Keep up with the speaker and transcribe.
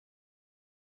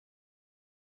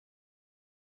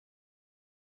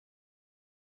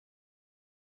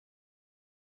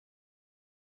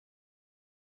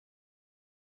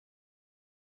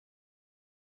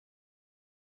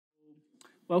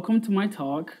welcome to my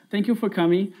talk. Thank you for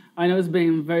coming. I know it's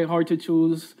been very hard to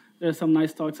choose. There's some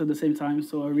nice talks at the same time,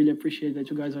 so I really appreciate that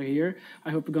you guys are here.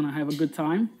 I hope you're gonna have a good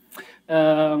time.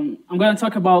 I'm gonna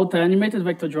talk about animated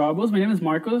vector drawables. My name is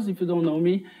Marcos, if you don't know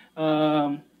me.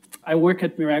 I work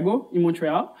at Mirego in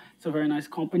Montreal. It's a very nice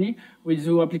company. We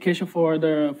do application for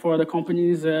the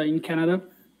companies in Canada.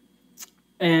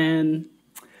 And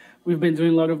we've been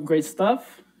doing a lot of great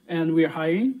stuff, and we're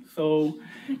hiring. So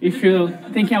if you're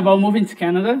thinking about moving to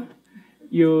Canada,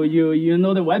 you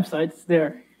know the website's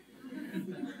there.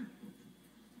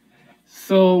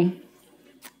 So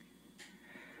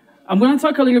I'm going to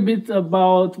talk a little bit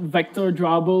about vector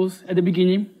drawables at the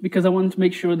beginning, because I want to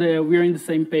make sure that we're on the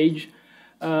same page.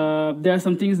 There are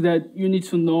some things that you need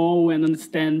to know and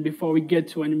understand before we get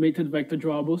to animated vector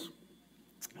drawables.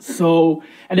 So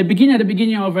at the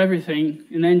beginning of everything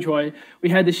in Android, we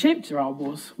had the shaped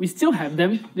drawables. We still have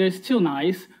them. They're still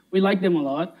nice. We like them a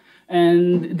lot.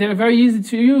 And they're very easy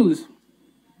to use.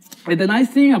 And the nice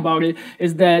thing about it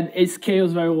is that it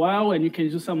scales very well, and you can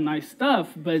do some nice stuff,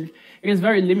 but it is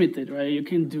very limited, right? You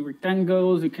can do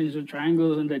rectangles, you can do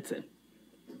triangles, and that's it.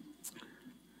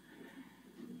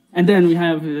 And then we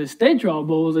have the state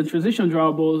drawables and transition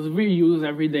drawables we use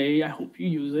every day. I hope you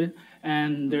use it,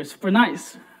 and they're super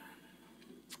nice.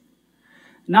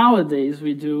 Nowadays,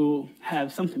 we do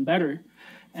have something better,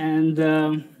 and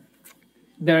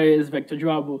there is vector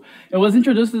drawable. It was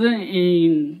introduced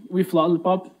with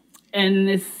Lollipop, and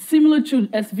it's similar to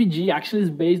SVG. Actually,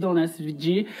 it's based on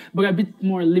SVG, but a bit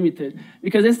more limited,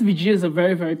 because SVG is a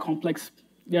very complex.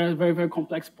 There are very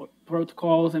complex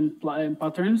protocols and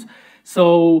patterns.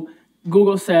 So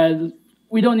Google said,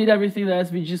 we don't need everything that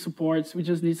SVG supports. We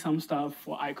just need some stuff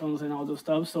for icons and all those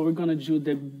stuff. So we're going to do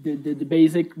the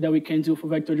basic that we can do for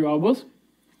vector drawables.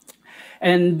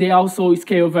 And they also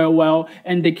scale very well,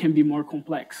 and they can be more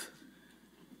complex.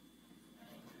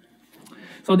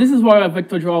 So this is what a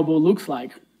vector drawable looks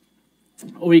like.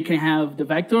 We can have the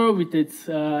vector with its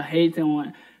height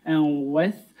and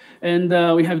width, and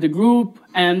we have the group,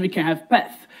 and we can have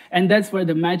path. And that's where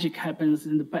the magic happens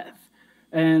in the path.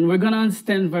 And we're going to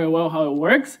understand very well how it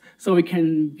works, so we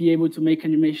can be able to make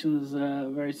animations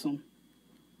very soon.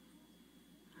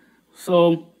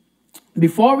 So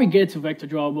before we get to vector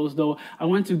drawables, though, I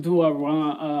want to do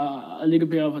a little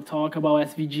bit of a talk about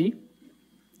SVG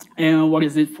and what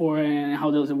is it for and how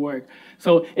does it work.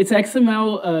 So it's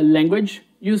XML language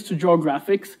used to draw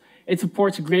graphics. It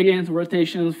supports gradients,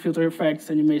 rotations, filter effects,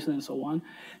 animation, and so on.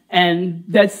 And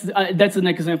that's an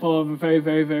example of a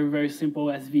very simple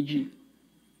SVG.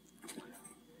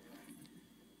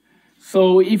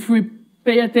 So if we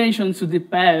pay attention to the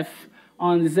path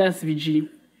on this SVG,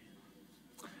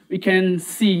 we can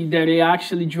see that it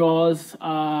actually draws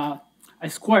a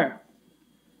square.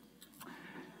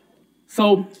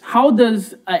 So how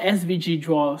does a SVG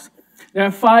draws? There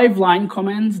are 5 line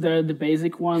commands. They're the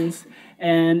basic ones.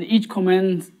 And each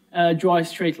command draws a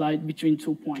straight line between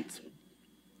 2 points.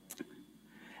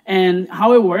 And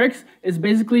how it works is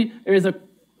basically there is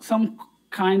some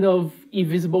kind of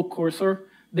invisible cursor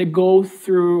that goes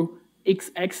through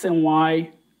X and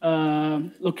Y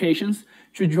locations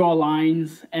to draw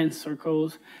lines and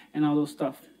circles and all those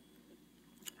stuff.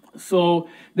 So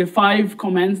the 5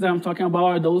 commands that I'm talking about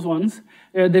are those ones.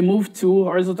 They're the move to,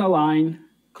 horizontal line,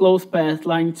 close path,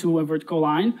 line to a vertical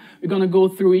line. We're going to go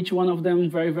through each one of them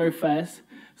very fast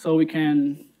so we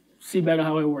can see better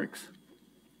how it works.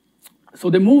 So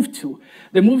the move to.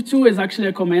 The move to is actually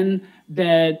a command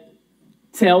that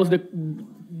tells the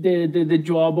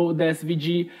drawable, the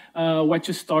SVG, what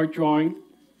to start drawing.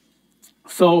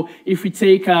 So if we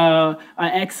take an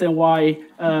X and Y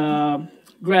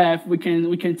graph, we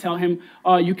can tell him,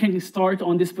 you can start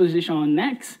on this position on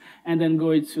X and then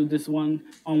go to this one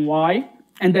on Y,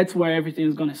 and that's where everything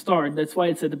is going to start. That's why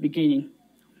it's at the beginning.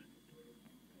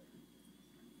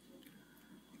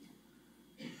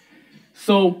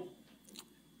 So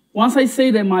once I say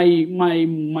that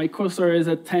my cursor is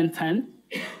at 10,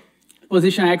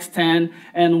 position X 10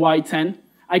 and Y 10,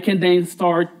 I can then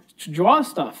start to draw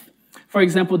stuff. For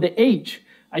example, the H.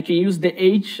 I can use the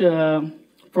H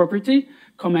property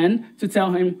command to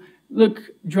tell him, look,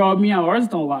 draw me a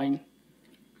horizontal line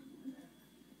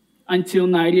until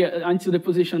the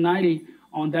position 90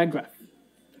 on that graph.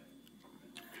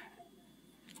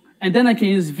 And then I can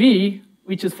use V,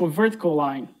 which is for vertical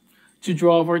line, to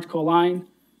draw a vertical line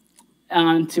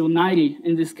until 90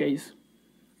 in this case.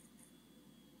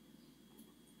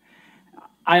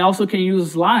 I also can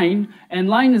use line, and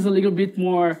line is a little bit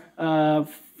more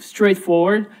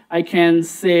straightforward. I can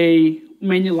say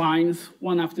many lines,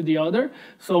 one after the other.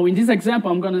 So in this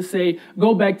example, I'm going to say,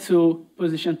 go back to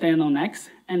position 10 on X,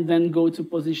 and then go to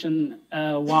position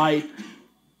Y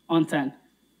on 10.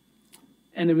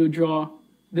 And it will draw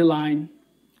the line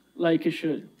like it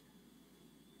should.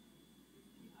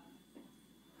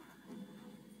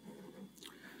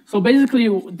 So basically,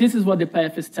 this is what the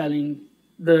path is telling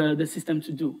the system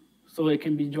to do, so it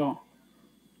can be drawn.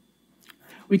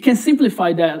 We can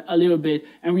simplify that a little bit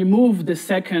and remove the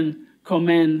second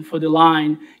command for the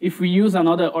line if we use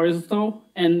another horizontal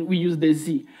and we use the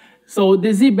Z. So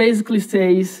the Z basically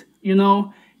says, you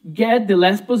know, get the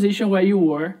last position where you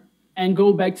were and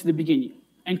go back to the beginning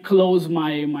and close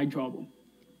my drawable,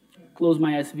 close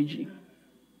my SVG.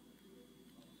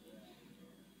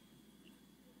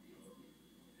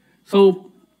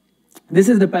 So this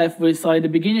is the path we saw at the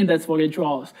beginning, that's what it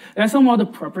draws. There are some other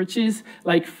properties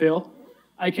like fill.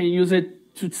 I can use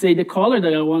it to say the color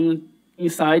that I want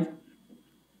inside.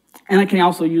 And I can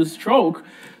also use stroke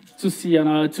to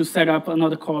set up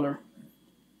another color.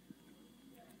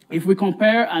 If we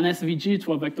compare an SVG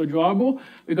to a vector drawable,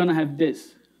 we're gonna have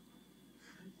this.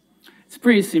 It's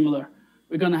pretty similar.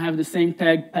 We're gonna have the same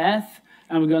tag path,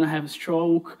 and we're gonna have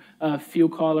stroke, fill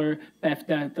color, path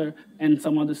data, and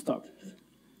some other stuff.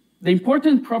 The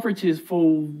important properties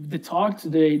for the talk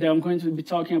today that I'm going to be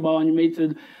talking about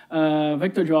animated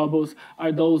vector drawables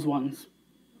are those ones.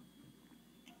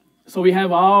 So we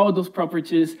have all those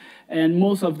properties, and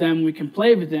most of them, we can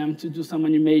play with them to do some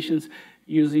animations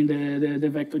using the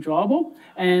vector drawable.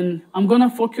 And I'm gonna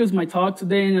focus my talk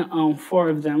today on 4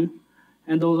 of them,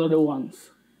 and those are the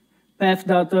ones. Path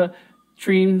data,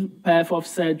 trim path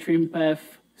offset, trim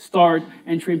path start,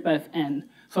 and trim path end.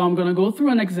 So I'm gonna go through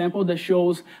an example that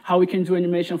shows how we can do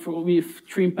animation with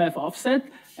trim path offset,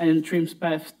 and trim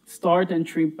path start and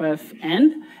trim path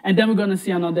end. And then we're gonna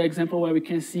see another example where we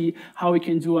can see how we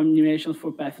can do animations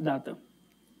for path data.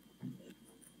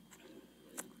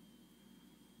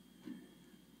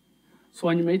 So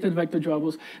animated vector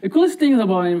drawables. The coolest thing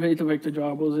about animated vector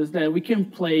drawables is that we can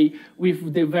play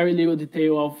with the very little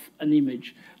detail of an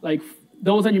image. Like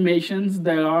those animations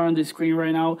that are on the screen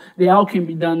right now, they all can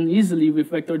be done easily with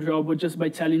vector drawable just by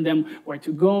telling them where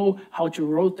to go, how to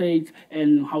rotate,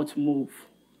 and how to move.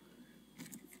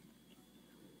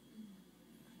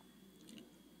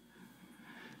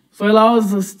 So it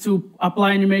allows us to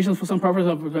apply animations for some properties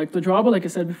of vector drawable, like I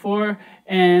said before,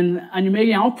 and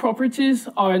animating all properties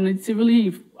are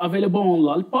natively available on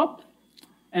Lollipop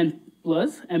and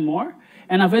Plus and more,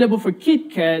 and available for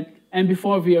KitKat and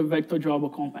before via vector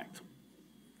drawable compact.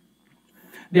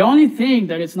 The only thing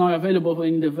that is not available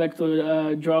in the vector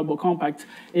drawable compact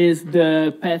is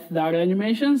the path data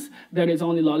animations. That is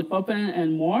only Lollipop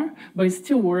and more, but it's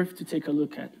still worth to take a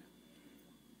look at,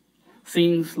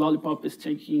 since Lollipop is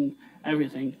taking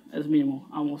everything as minimal,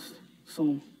 almost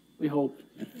soon, we hope.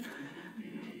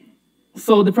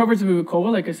 So the properties we will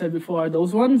cover, like I said before, are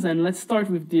those ones, and let's start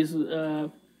with this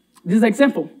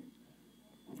example.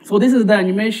 So this is the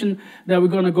animation that we're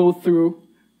gonna go through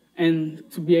and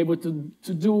to be able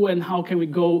to do, and how can we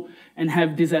go and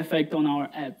have this effect on our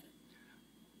app.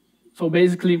 So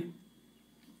basically,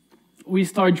 we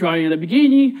start drawing at the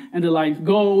beginning, and the line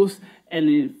goes, and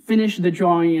it finish the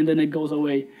drawing, and then it goes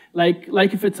away.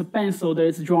 Like if it's a pencil that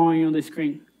it's drawing on the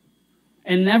screen.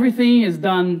 And everything is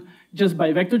done just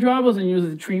by vector drawables and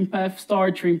uses the trim path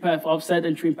start, trim path offset,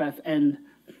 and trim path end.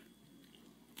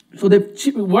 So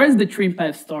where is the trim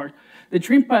path start? The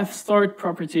trim path start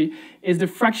property is the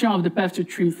fraction of the path to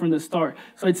trim from the start.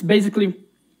 So it's basically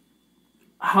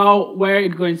where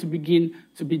it's going to begin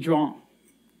to be drawn.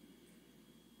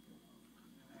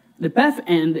 The path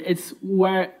end, it's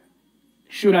where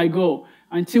should I go?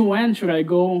 Until when should I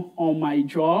go on my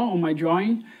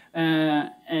drawing,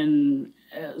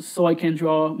 so I can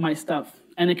draw my stuff.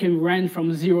 And it can run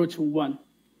from 0 to 1.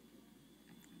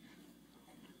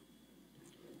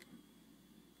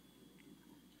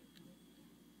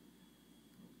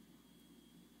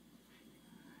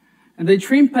 And the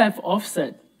trim path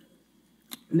offset,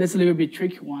 that's a little bit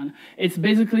tricky one. It's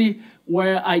basically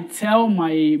where I tell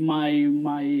my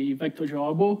vector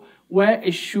drawable where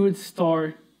it should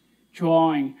start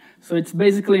drawing. So it's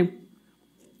basically,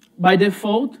 by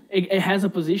default, it has a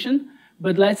position,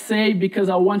 but let's say because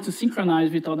I want to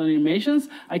synchronize with other animations,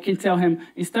 I can tell him,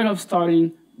 instead of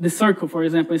starting the circle, for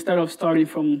example, instead of starting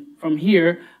from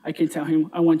here, I can tell him,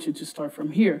 I want you to start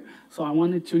from here. So I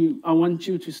want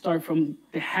you to start from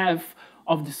the half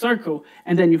of the circle,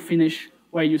 and then you finish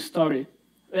where you started.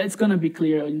 It's gonna be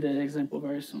clear in the example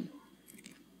very soon.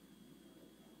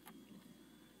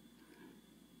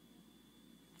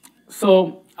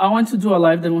 So I want to do a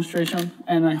live demonstration,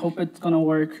 and I hope it's gonna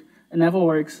work. It never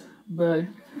works, but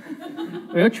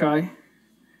we'll try.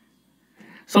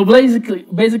 So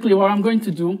basically what I'm going to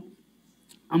do,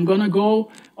 I'm gonna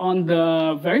go on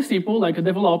the very simple, like a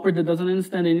developer that doesn't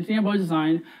understand anything about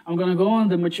design. I'm gonna go on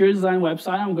the Material Design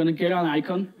website. I'm gonna get an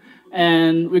icon,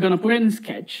 and we're gonna put it in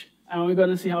Sketch, and we're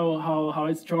gonna see how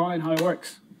it's drawn and how it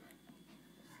works.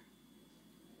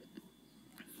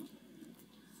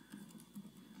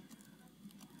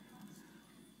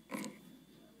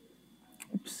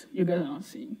 Oops, you guys are not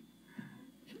seeing.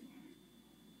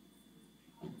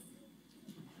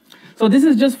 So this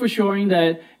is just for showing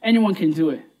that anyone can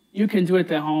do it. You can do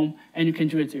it at home, and you can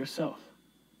do it yourself.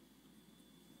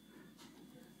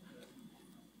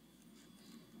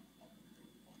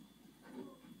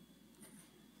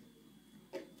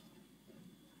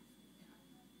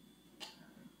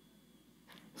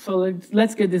 So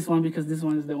let's get this one, because this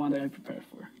one is the one that I prepared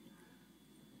for.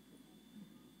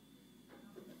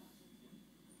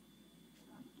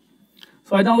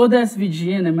 So I download the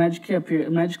SVG, and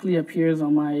it magically appears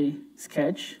on my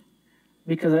sketch,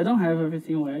 because I don't have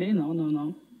everything ready.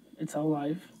 No. It's all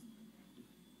live.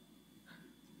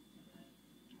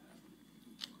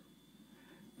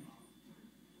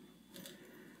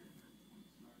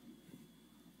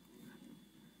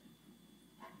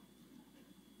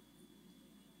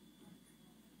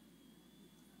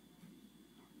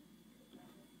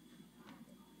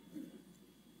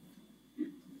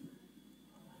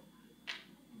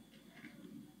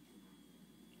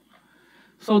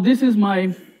 So this is my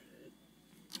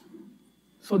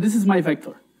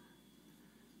vector.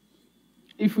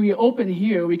 If we open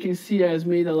here, we can see it has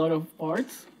made a lot of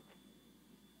parts.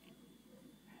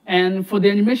 And for the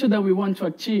animation that we want to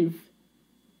achieve,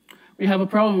 we have a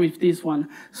problem with this one.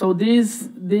 So this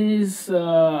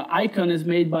icon is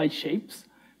made by shapes.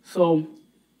 So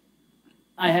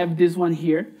I have this one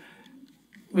here,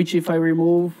 which if I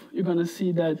remove, you're gonna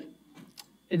see that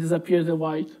it disappears the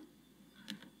white.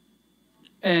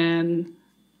 And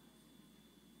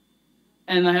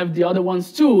I have the other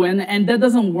ones too, and that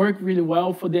doesn't work really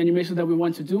well for the animation that we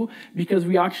want to do, because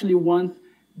we actually want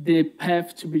the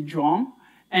path to be drawn.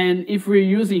 And if we're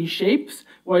using shapes,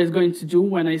 what it's going to do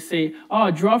when I say,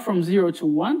 oh, draw from 0 to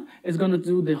 1, it's going to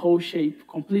do the whole shape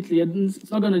completely.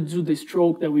 It's not going to do the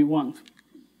stroke that we want.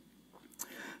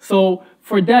 So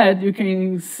for that, you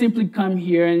can simply come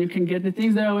here and you can get the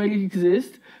things that already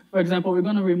exist. For example, we're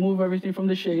going to remove everything from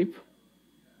the shape.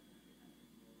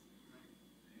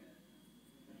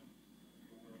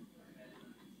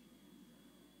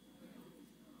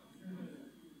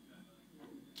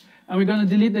 And we're going to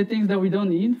delete the things that we don't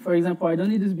need. For example, I don't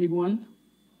need this big one.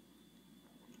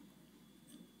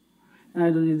 And I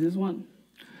don't need this one.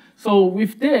 So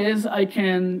with this, I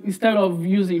can, instead of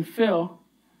using fill,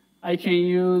 I can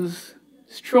use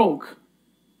stroke.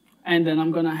 And then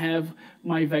I'm going to have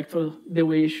my vector the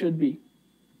way it should be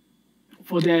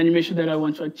for the animation that I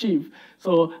want to achieve.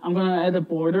 So I'm going to add a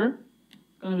border.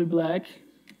 It's going to be black.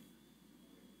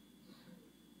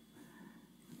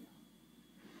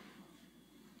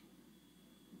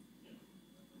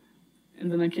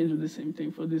 And then I can do the same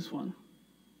thing for this one.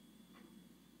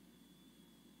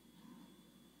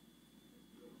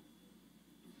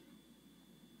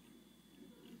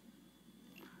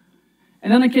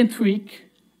 And then I can tweak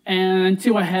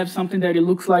until I have something that it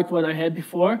looks like what I had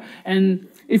before. And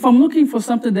if I'm looking for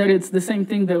something that it's the same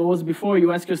thing that was before,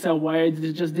 you ask yourself why I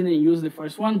just didn't use the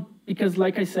first one. Because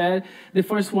like I said, the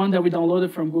first one that we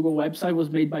downloaded from Google website was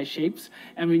made by shapes,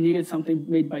 and we needed something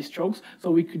made by strokes,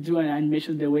 so we could do an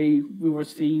animation the way we were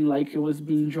seeing, like it was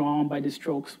being drawn by the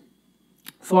strokes.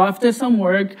 So after some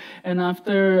work and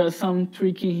after some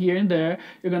tweaking here and there,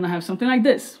 you're gonna have something like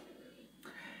this.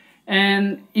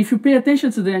 And if you pay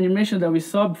attention to the animation that we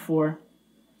saw before,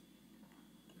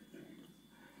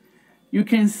 you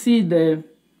can see that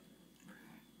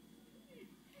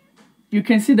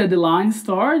the line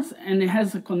starts and it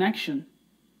has a connection.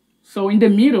 So in the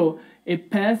middle,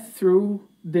 it passes through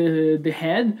the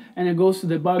head and it goes to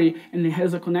the body and it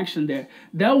has a connection there.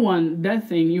 That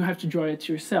thing, you have to draw it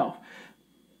yourself.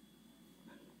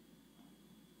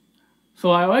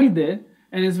 So I already did,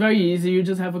 and it's very easy. You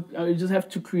just have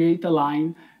to create a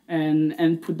line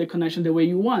and put the connection the way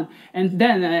you want. And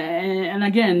then, and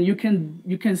again, you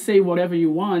can say whatever you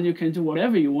want. You can do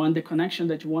whatever you want, the connection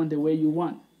that you want, the way you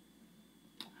want.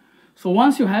 So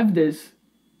once you have this,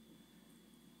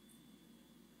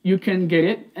 you can get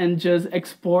it and just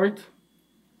export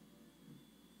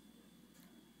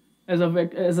as a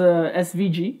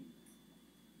SVG.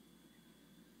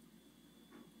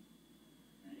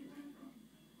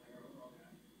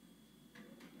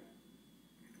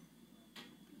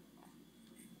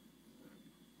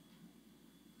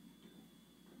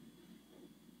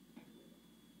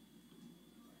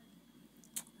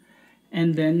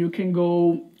 And then you can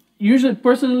go, usually,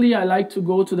 personally, I like to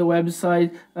go to the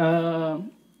website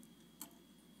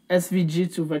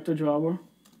SVG to vector drawer.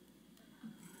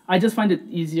 I just find it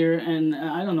easier, and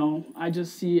I don't know, I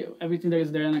just see everything that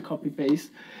is there and I copy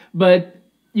paste. But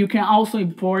you can also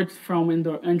import from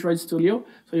Android Studio.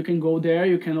 So you can go there,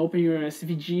 you can open your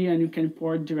SVG, and you can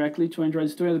import directly to Android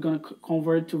Studio. It's going to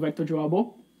convert to vector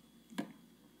drawable.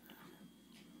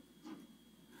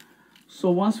 So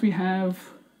once we have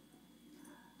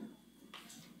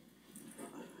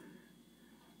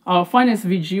our fine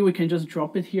SVG, we can just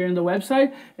drop it here in the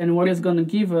website, and what it's going to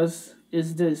give us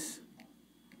is this.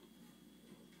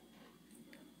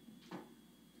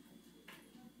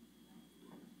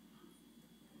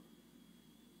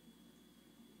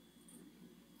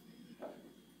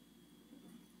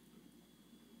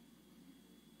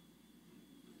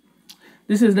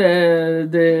 This is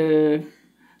the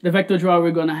vector drawer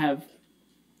we're going to have.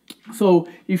 So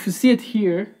if you see it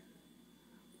here,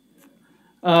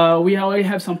 we already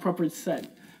have some properties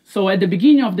set. So at the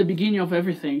beginning of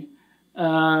everything,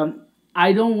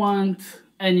 I don't want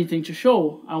anything to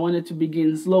show. I want it to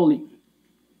begin slowly.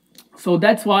 So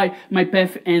that's why my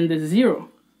path end is 0.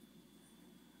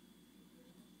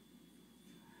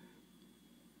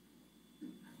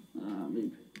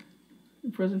 Maybe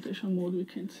in presentation mode we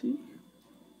can't see.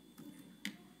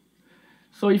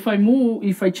 So if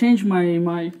I change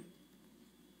my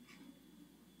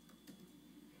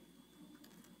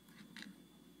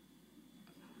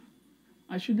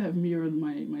I should have mirrored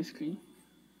my screen.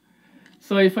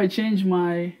 So if I change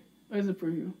my, where's the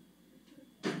preview?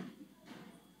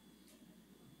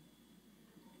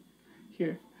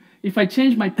 Here. If I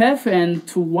change my path end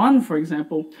to 1, for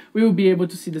example, we will be able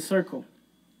to see the circle.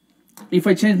 If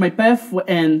I change my path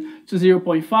end to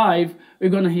 0.5,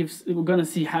 we're gonna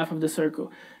see half of the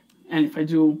circle. And if I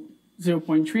do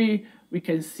 0.3, we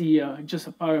can see just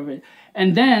a part of it.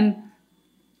 And then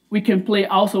we can play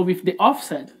also with the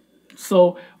offset.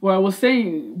 So what I was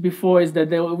saying before is that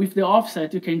with the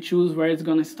offset, you can choose where it's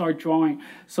gonna start drawing.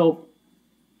 So,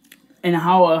 and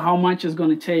how much it's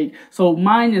gonna take. So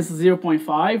mine is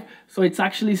 0.5, so it's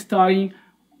actually starting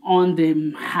on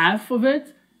the half of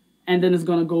it, and then it's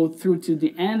gonna go through to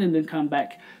the end and then come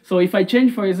back. So if I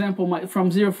change, for example, from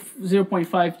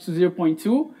 0.5 to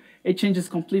 0.2, it changes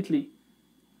completely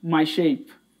my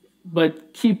shape,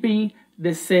 but keeping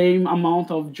the same amount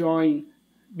of drawing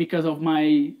because of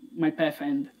my path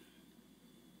end.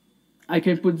 I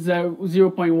can put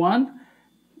 0.1,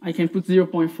 I can put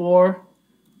 0.4,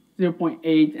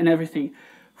 0.8, and everything.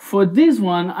 For this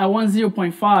one, I want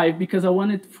 0.5 because I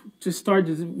want it to start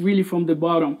really from the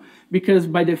bottom, because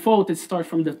by default it starts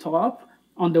from the top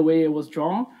on the way it was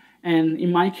drawn. And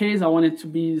in my case, I want it to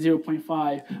be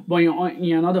 0.5, but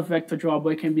in another vector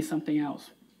drawable, it can be something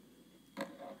else.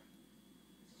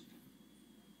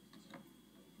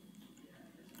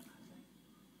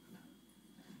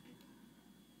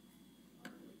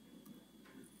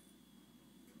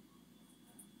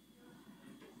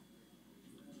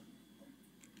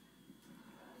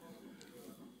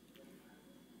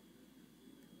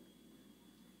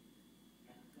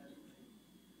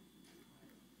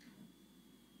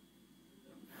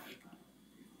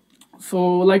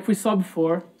 So like we saw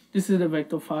before, this is the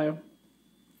vector file.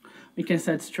 We can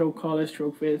set stroke color,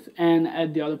 stroke width, and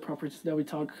add the other properties that we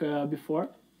talked before.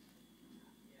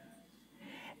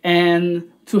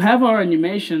 And to have our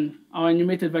animation, our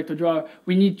animated vector drawer,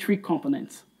 we need 3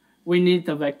 components. We need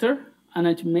a vector, an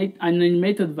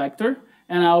animated vector,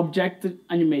 and an object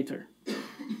animator.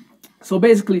 So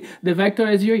basically, the vector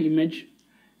is your image.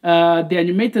 The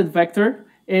animated vector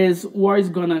is what is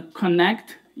going to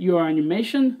connect your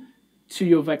animation to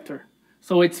your vector.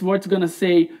 So it's what's going to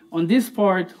say, on this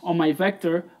part on my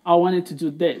vector, I want it to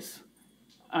do this.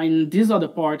 In this other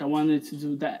part, I want it to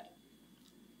do that.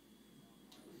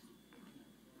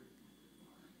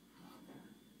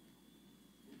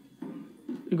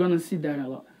 You're going to see that a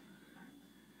lot.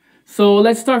 So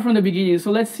let's start from the beginning.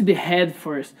 So let's see the head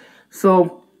first.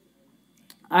 So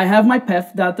I have my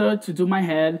path data to do my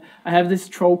head. I have this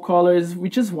stroke colors,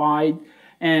 which is wide,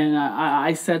 and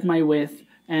I set my width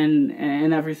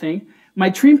and everything. My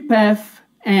trim path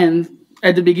end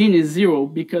at the beginning is 0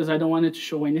 because I don't want it to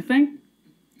show anything.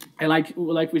 And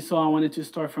like we saw, I wanted to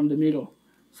start from the middle.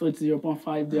 So it's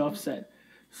 0.5, the offset.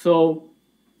 So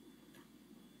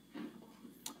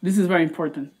this is very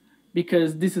important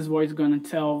because this is what it's going to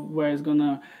tell where it's going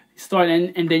to start,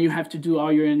 and then you have to do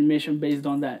all your animation based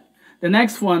on that. The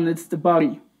next one, it's the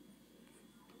body.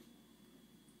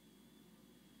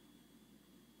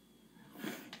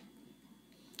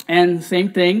 And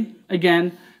same thing,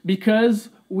 again, because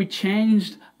we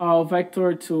changed our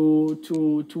vector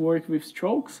to work with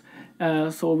strokes,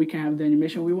 so we can have the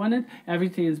animation we wanted.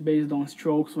 Everything is based on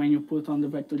strokes when you put on the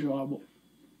vector drawable.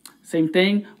 Same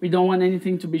thing, we don't want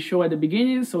anything to be shown at the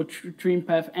beginning, so trim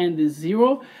path end is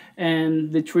 0,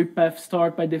 and the trim path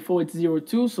start by default it's 0,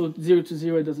 2, so 0 to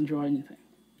 0 it doesn't draw anything.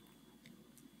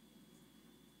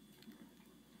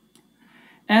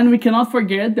 And we cannot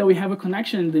forget that we have a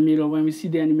connection in the middle when we see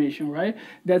the animation, right?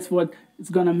 That's what it's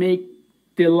gonna make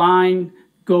the line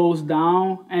goes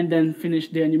down and then finish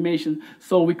the animation.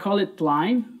 So we call it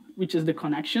line, which is the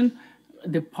connection,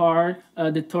 the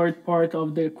third part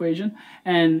of the equation.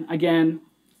 And again,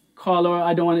 color,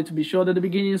 I don't want it to be showed at the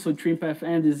beginning, so trim path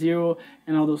end is 0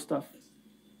 and all those stuff.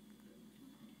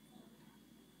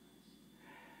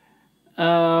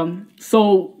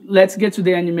 So let's get to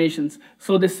the animations.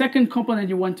 So the second component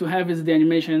you want to have is the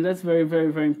animation, and that's very,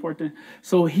 very, very important.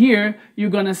 So here, you're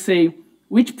gonna say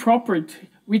which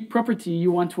property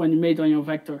you want to animate on your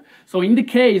vector. So in the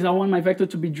case, I want my vector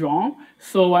to be drawn,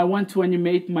 so I want to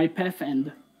animate my path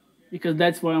end, because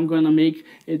that's where I'm gonna make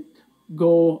it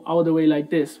go all the way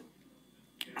like this.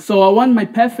 So I want my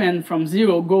path end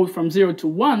go from 0 to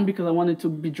 1, because I want it to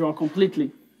be drawn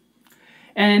completely.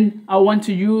 And I want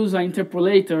to use an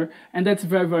interpolator, and that's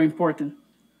very, very important.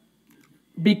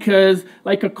 Because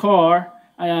like a car,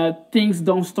 things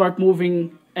don't start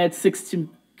moving at 60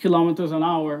 kilometers an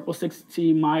hour or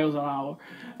 60 miles an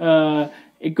hour.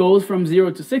 It goes from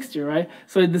 0 to 60, right?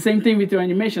 So it's the same thing with your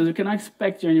animations. You cannot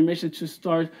expect your animation to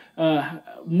start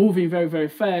moving very, very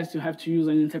fast. You have to use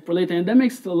an interpolator, and that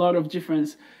makes a lot of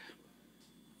difference.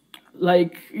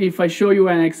 Like if I show you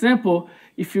an example,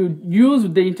 if you use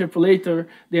the interpolator,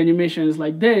 the animation is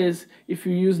like this. If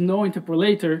you use no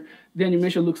interpolator, the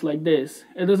animation looks like this.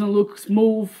 It doesn't look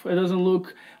smooth, it doesn't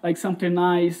look like something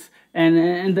nice,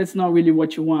 and that's not really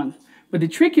what you want. But the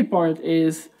tricky part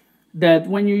is that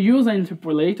when you use an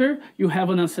interpolator, you have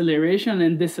an acceleration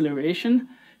and deceleration.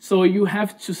 So you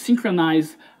have to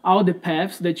synchronize all the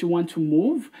paths that you want to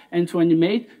move and to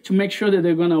animate to make sure that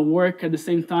they're gonna work at the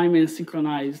same time and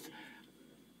synchronized.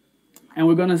 And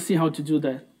we're gonna see how to do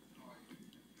that.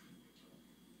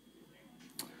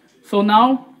 So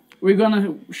now we're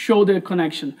gonna show the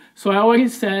connection. So I already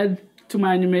said to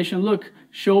my animation, look,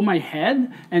 show my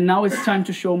head, and now it's time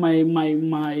to show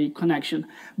my connection.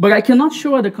 But I cannot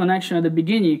show the connection at the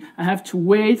beginning. I have to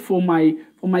wait for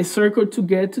my circle to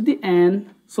get to the end,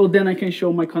 so then I can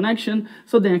show my connection,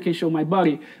 so then I can show my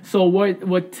body. So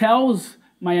what tells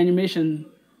my animation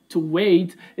to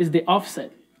wait is the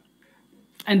offset.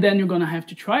 And then you're gonna have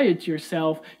to try it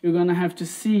yourself. You're gonna have to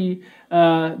see,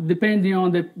 depending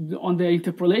on the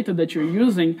interpolator that you're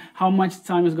using, how much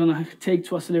time it's gonna take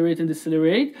to accelerate and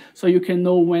decelerate, so you can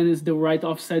know when is the right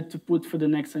offset to put for the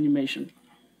next animation.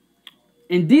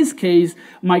 In this case,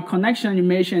 my connection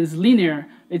animation is linear.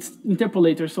 It's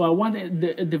interpolator, so I want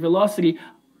the velocity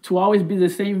to always be the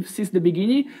same since the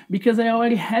beginning, because I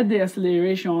already had the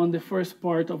acceleration on the first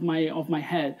part of my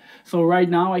head. So right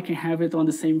now I can have it on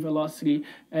the same velocity,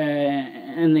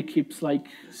 and it keeps like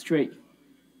straight.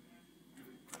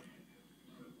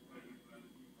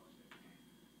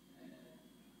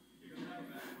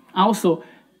 Also,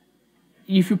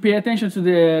 if you pay attention to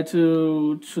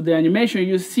the animation,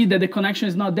 you see that the connection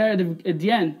is not there at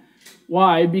the end.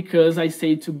 Why? Because I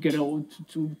say to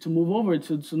move over,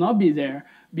 to not be there,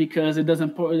 because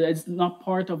it's not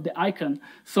part of the icon.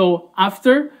 So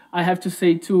after, I have to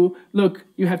say look,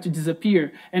 you have to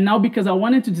disappear. And now because I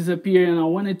want it to disappear and I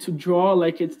want it to draw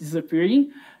like it's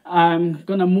disappearing, I'm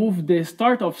gonna move the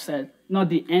start offset, not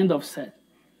the end offset.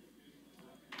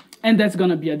 And that's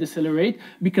gonna be a decelerate,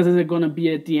 because it's gonna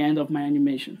be at the end of my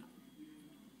animation.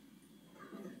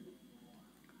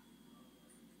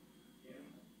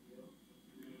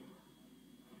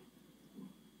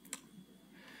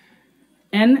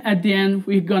 And at the end,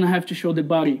 we're gonna have to show the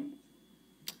body.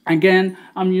 Again,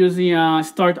 I'm using a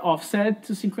start offset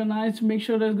to synchronize to make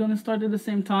sure that it's gonna start at the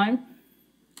same time.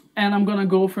 And I'm gonna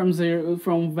go from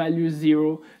value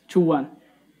 0 to 1.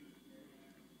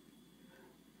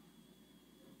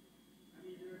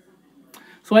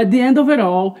 So at the end of it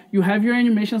all, you have your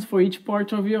animations for each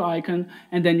part of your icon,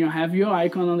 and then you have your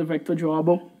icon on the vector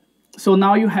drawable. So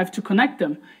now you have to connect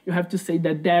them. You have to say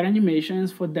that animation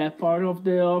is for that part of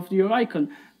your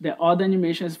icon. The other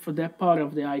animation is for that part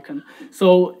of the icon.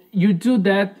 So you do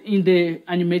that in the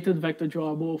animated vector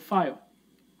drawable file.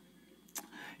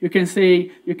 You can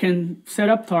set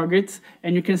up targets,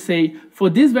 and you can say, for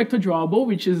this vector drawable,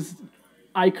 which is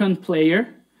icon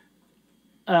player,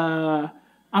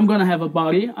 I'm gonna have a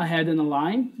body, a head, and a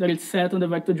line that is set on the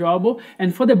vector drawable.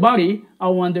 And for the body, I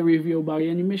want the reveal body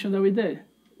animation that we did.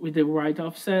 with the right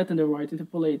offset and the right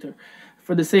interpolator.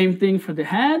 For the same thing for the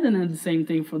head, and then the same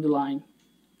thing for the line.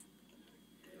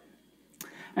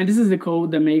 And this is the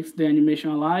code that makes the animation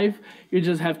alive. You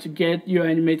just have to get your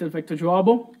animated vector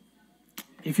drawable.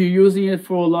 If you're using it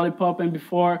for Lollipop and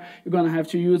before, you're going to have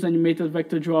to use animated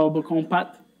vector drawable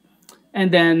compat.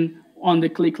 And then on the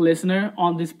click listener,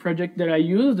 on this project that I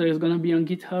use, there's going to be on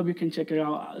GitHub. You can check it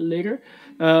out later.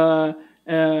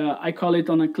 I call it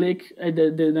on a click,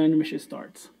 the animation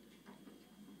starts.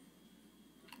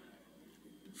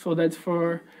 So that's it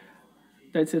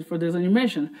for this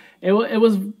animation.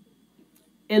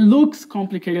 It looks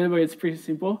complicated, but it's pretty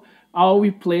simple. All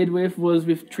we played with was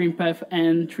with trim path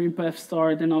end, trim path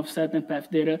start, and offset and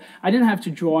path data. I didn't have to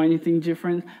draw anything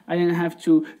different. I didn't have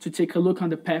to take a look on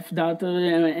the path data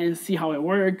and see how it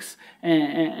works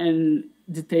and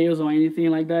details or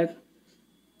anything like that.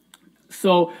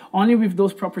 So only with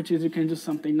those properties you can do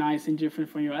something nice and different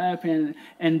for your app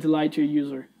and delight your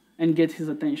user and get his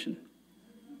attention.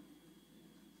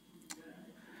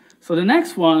 So the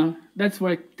next one, that's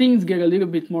where things get a little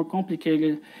bit more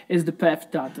complicated, is the path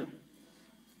data.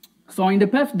 So in the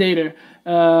path data,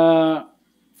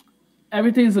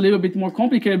 everything is a little bit more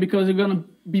complicated because you're going to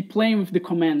be playing with the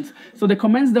commands. So the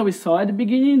commands that we saw at the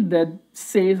beginning that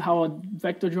says how a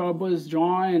vector drawable is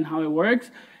drawn and how it works,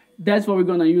 that's what we're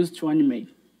going to use to animate.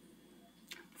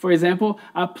 For example,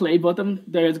 a play button,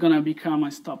 there is going to become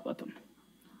a stop button.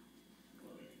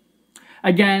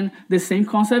 Again, the same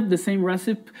concept, the same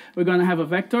recipe. We're going to have a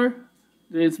vector.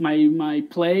 It's my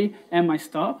play and my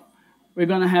stop. We're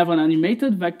going to have an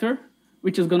animated vector,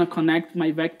 which is going to connect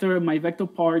my vector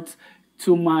parts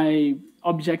to my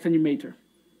object animator.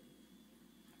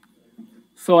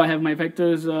 So I have my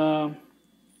vectors.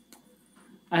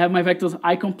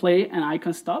 Icon play and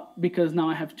icon stop because now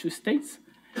I have two states,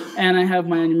 and I have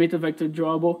my animated vector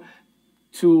drawable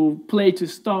to play to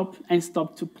stop and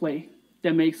stop to play.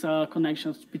 That makes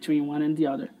connections between one and the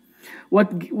other.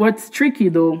 What's tricky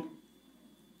though,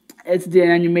 is the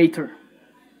animator.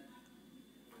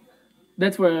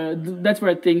 That's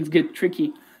where things get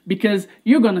tricky because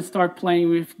you're gonna start playing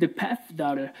with the path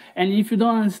data, and if you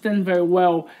don't understand very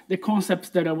well the concepts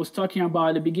that I was talking about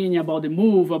at the beginning about the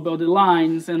move, about the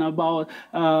lines, and about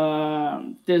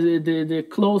the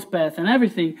close path and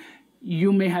everything,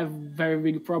 you may have very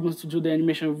big problems to do the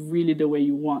animation really the way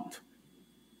you want.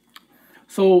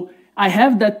 So I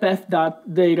have that path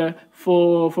data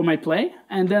for my play,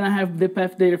 and then I have the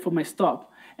path data for my stop.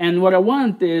 And what I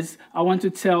want is, I want to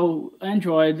tell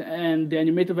Android and the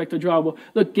animated vector drawable,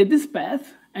 look, get this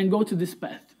path and go to this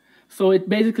path. So it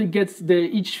basically gets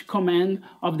each command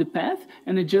of the path,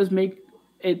 and it just makes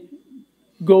it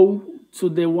go to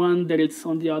the one that it's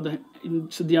on the other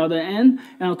end,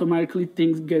 and automatically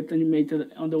things get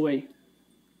animated on the way.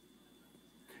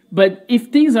 But if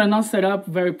things are not set up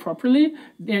very properly,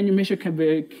 the animation can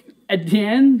be, at the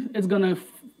end, it's going to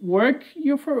work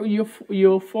your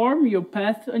form, your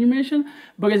path animation,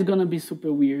 but it's going to be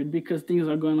super weird because things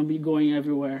are going to be going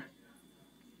everywhere.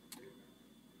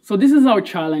 So this is our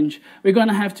challenge. We're going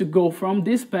to have to go from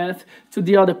this path to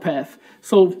the other path.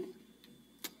 So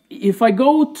if I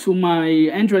go to my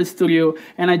Android Studio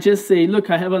and I just say, look,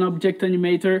 I have an object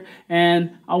animator,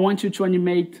 and I want you to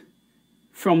animate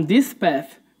from this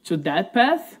path to that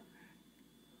path,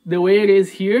 the way it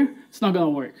is here, it's not going to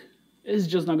work. It's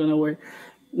just not going to work.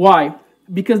 Why?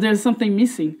 Because there's something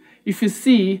missing. If you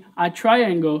see, a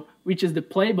triangle, which is the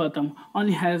play button,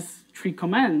 only has 3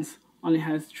 commands, only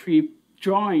has 3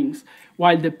 drawings,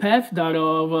 while the path data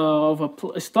of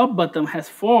a stop button has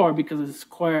 4 because it's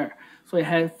square. So it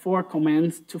has 4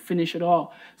 commands to finish it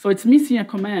all. So it's missing a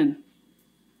command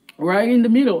right in the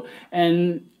middle.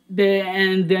 And the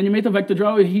animated vector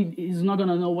drawer, he's not going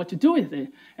to know what to do with it.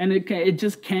 And it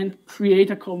just can't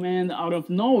create a command out of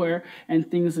nowhere, and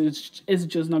things is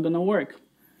just not going to work.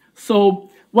 So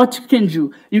what you can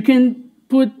do, you can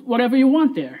put whatever you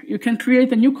want there. You can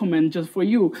create a new command just for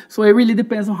you. So it really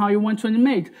depends on how you want to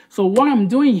animate. So what I'm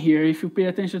doing here, if you pay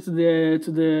attention to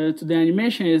the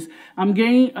animation, is I'm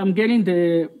getting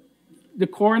the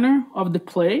corner of the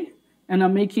play, and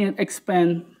I'm making it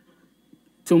expand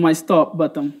to my stop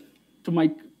button, to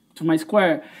my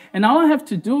square. And all I have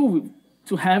to do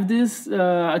to have this,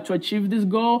 to achieve this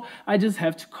goal, I just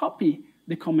have to copy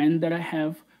the command that I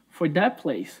have for that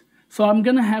place. So I'm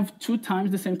gonna have 2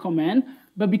 times the same command,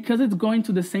 but because it's going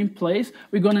to the same place,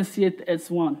 we're gonna see it as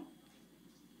 1.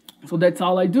 So that's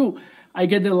all I do. I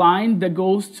get the line that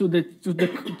goes to the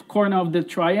corner of the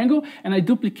triangle, and I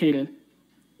duplicate it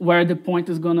where the point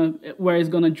is where it's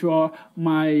gonna draw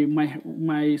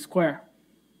my square.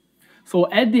 So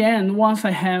at the end, once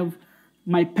I have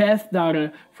my path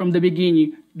data from the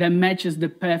beginning that matches the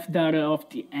path data of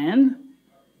the end,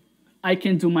 I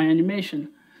can do my animation.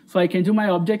 So I can do my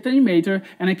object animator,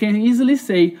 and I can easily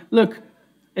say, look,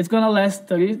 it's going to last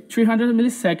 300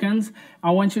 milliseconds.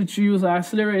 I want you to use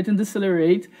accelerate and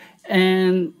decelerate,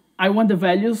 and I want the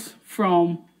values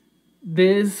from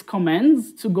these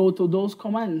commands to go to those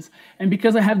commands. And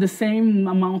because I have the same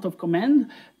amount of command,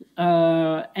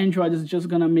 Android is just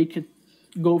going to make it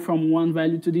go from one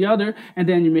value to the other, and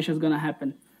the animation is going to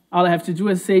happen. All I have to do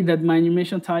is say that my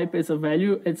animation type is a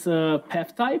value, it's a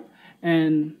path type,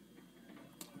 and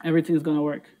everything is going to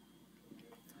work.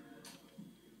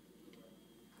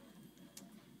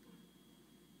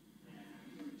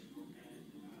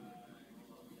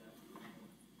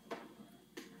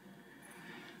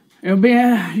 You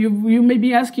may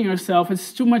be asking yourself,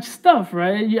 it's too much stuff,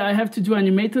 right? Yeah, I have to do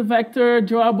animated vector,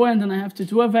 drawable, and then I have to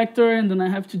do a vector, and then I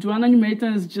have to do an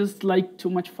animator. It's just like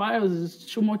too much files.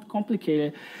 It's too much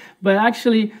complicated. But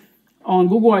actually, on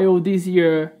Google I/O this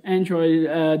year, Android,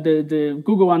 the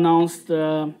Google announced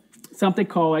something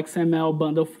called XML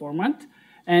bundle format,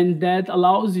 and that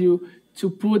allows you to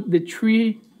put the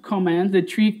three commands, the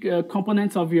three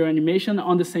components of your animation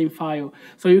on the same file.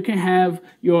 So you can have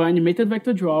your animated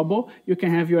vector drawable, you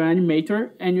can have your animator,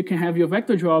 and you can have your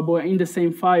vector drawable in the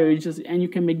same file, and you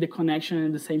can make the connection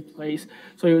in the same place,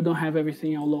 so you don't have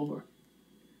everything all over.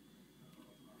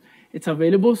 It's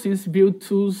available since Build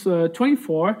Tools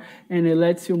 24, and it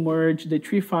lets you merge the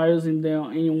three files in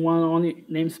one only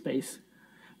namespace.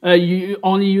 You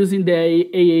only using the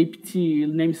AAPT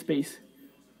namespace.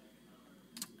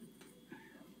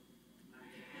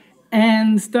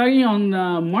 And starting on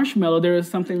Marshmallow, there is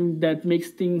something that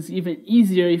makes things even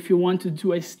easier if you want to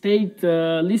do a state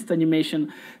list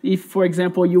animation. If, for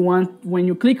example, you want, when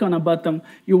you click on a button,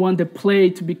 you want the play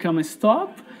to become a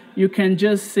stop, you can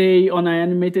just say on an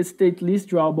animated state list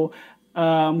drawable,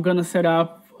 I'm going to set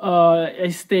up a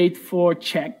state for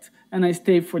checked and a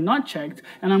state for not checked.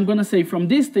 And I'm going to say from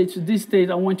this state to this state,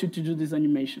 I want you to do this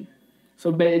animation.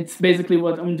 So it's basically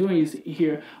what I'm doing is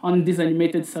here on this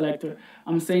animated selector.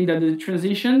 I'm saying that the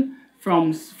transition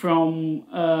from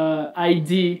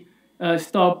ID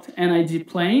stopped and ID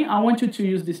playing, I want you to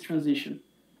use this transition.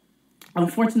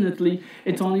 Unfortunately,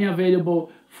 it's only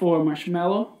available for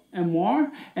Marshmallow and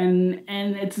more, and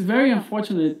it's very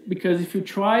unfortunate because if you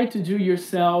try to do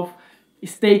yourself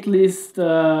state list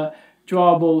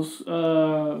drawables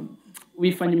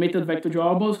with animated vector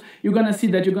drawables, you're going to see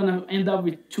that you're going to end up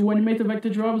with two animated vector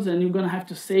drawables, and you're going to have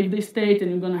to save the state, and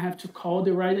you're going to have to call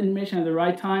the right animation at the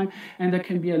right time, and that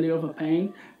can be a little of a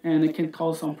pain, and it can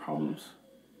cause some problems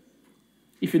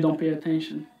if you don't pay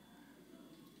attention.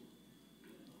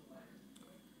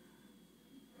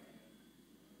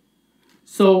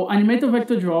 So animated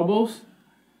vector drawables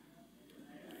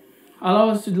allow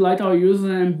us to delight our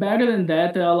user, and better than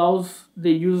that, it allows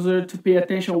the user to pay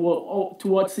attention to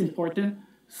what's important.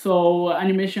 So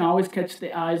animation always catches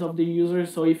the eyes of the user.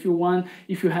 So if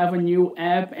you have a new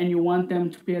app and you want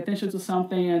them to pay attention to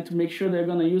something and to make sure they're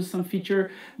going to use some feature,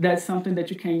 that's something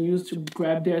that you can use to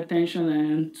grab their attention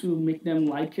and to make them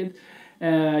like it,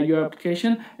 your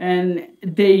application. And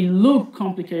they look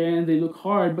complicated and they look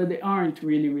hard, but they aren't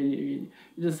really. You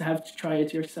just have to try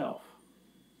it yourself.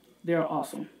 They're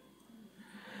awesome.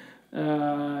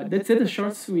 That's it, a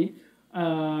short sweet.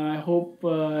 I hope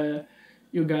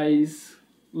you guys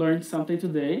learned something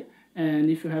today, and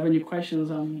if you have any questions,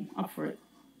 I'm up for it.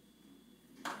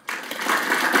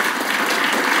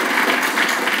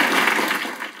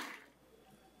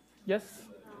 Yes?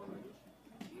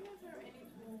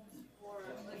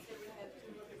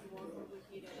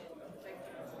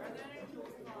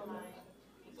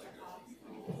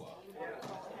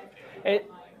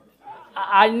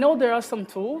 I know there are some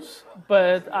tools,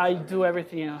 but I do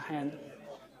everything in hand.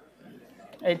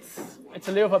 It's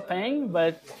a little of a pain,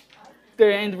 but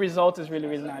the end result is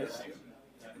really nice.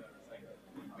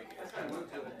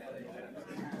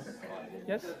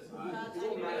 Yes?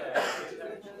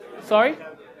 Sorry?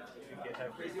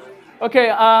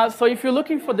 Okay, so if you're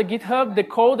looking for the GitHub, the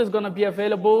code is going to be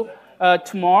available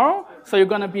tomorrow. So you're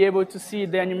going to be able to see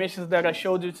the animations that I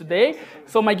showed you today.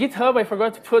 So my GitHub, I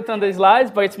forgot to put on the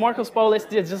slides, but it's Marcos Paulo,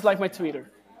 just like my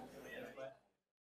Twitter.